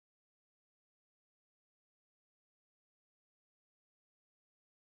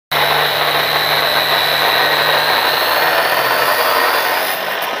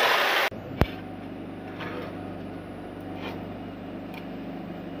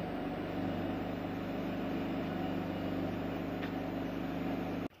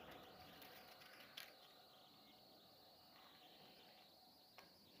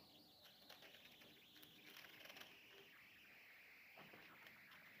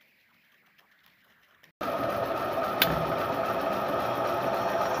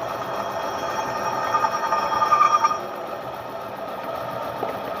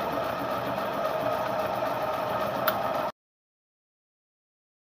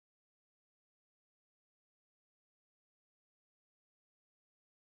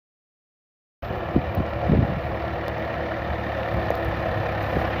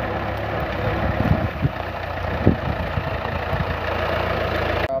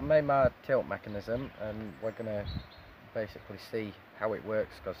name our tilt mechanism, and we're going to basically see how it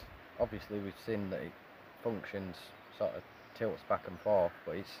works, because obviously we've seen that it functions, sort of tilts back and forth,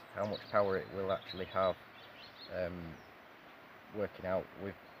 but it's how much power it will actually have, working out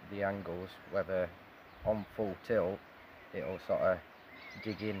with the angles, whether on full tilt it'll sort of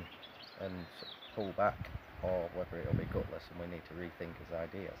dig in and pull back, or whether it'll be gutless and we need to rethink his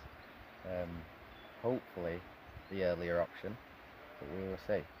ideas. Hopefully the earlier option, but we will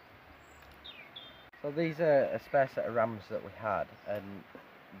see. So these are a spare set of rams that we had, and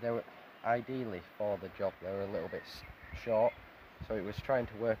they were ideally for the job, they were a little bit short, so it was trying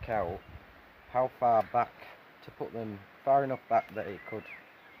to work out how far back to put them, far enough back that it could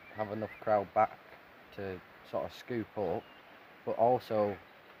have enough crowd back to sort of scoop up, but also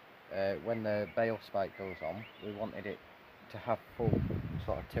when the bale spike goes on, we wanted it to have full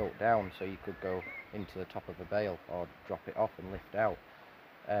sort of tilt down, so you could go into the top of the bale or drop it off and lift out.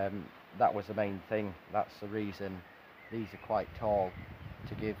 That was the main thing. That's the reason these are quite tall,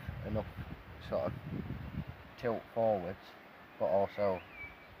 to give enough sort of tilt forwards, but also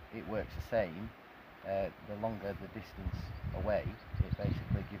it works the same. The longer the distance away, it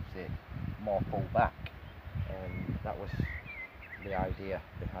basically gives it more pull back. That was the idea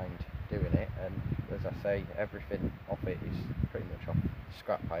behind doing it, and as I say, everything off it is pretty much off the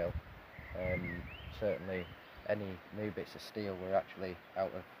scrap pile. Certainly any new bits of steel were actually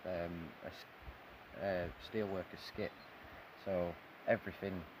out of a steelworker's skip, so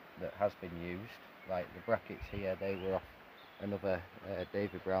everything that has been used, like the brackets here, they were off another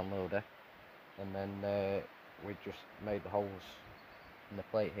David Brown loader, and then we just made the holes in the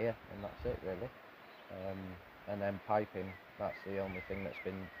plate here, and that's it really. And then piping, that's the only thing that's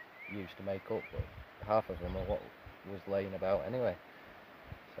been used to make up, but half of them are what was laying about anyway.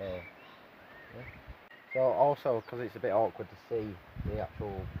 So yeah. So also, because it's a bit awkward to see the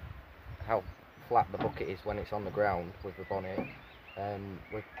actual how flat the bucket is when it's on the ground with the bonnet,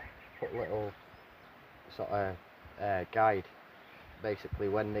 we've put a little sort of guide, basically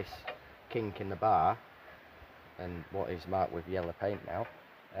when this kink in the bar, and what is marked with yellow paint now,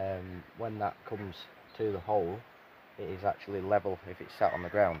 when that comes to the hole, it is actually level if it's sat on the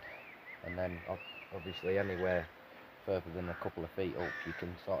ground, and then obviously anywhere further than a couple of feet up you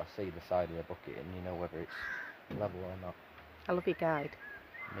can sort of see the side of the bucket and you know whether it's level or not. I love your guide.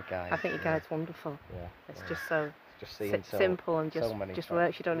 My guide, I think your guide's wonderful. Yeah, it's just so simple and just just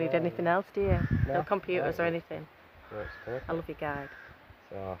works. You don't need anything else, do you? No computers or anything. Works perfect. I love your guide.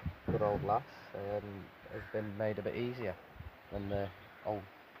 So good old lass has been made a bit easier than the old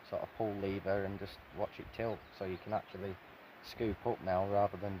sort of pull lever and just watch it tilt, so you can actually scoop up now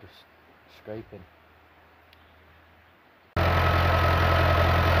rather than just scraping.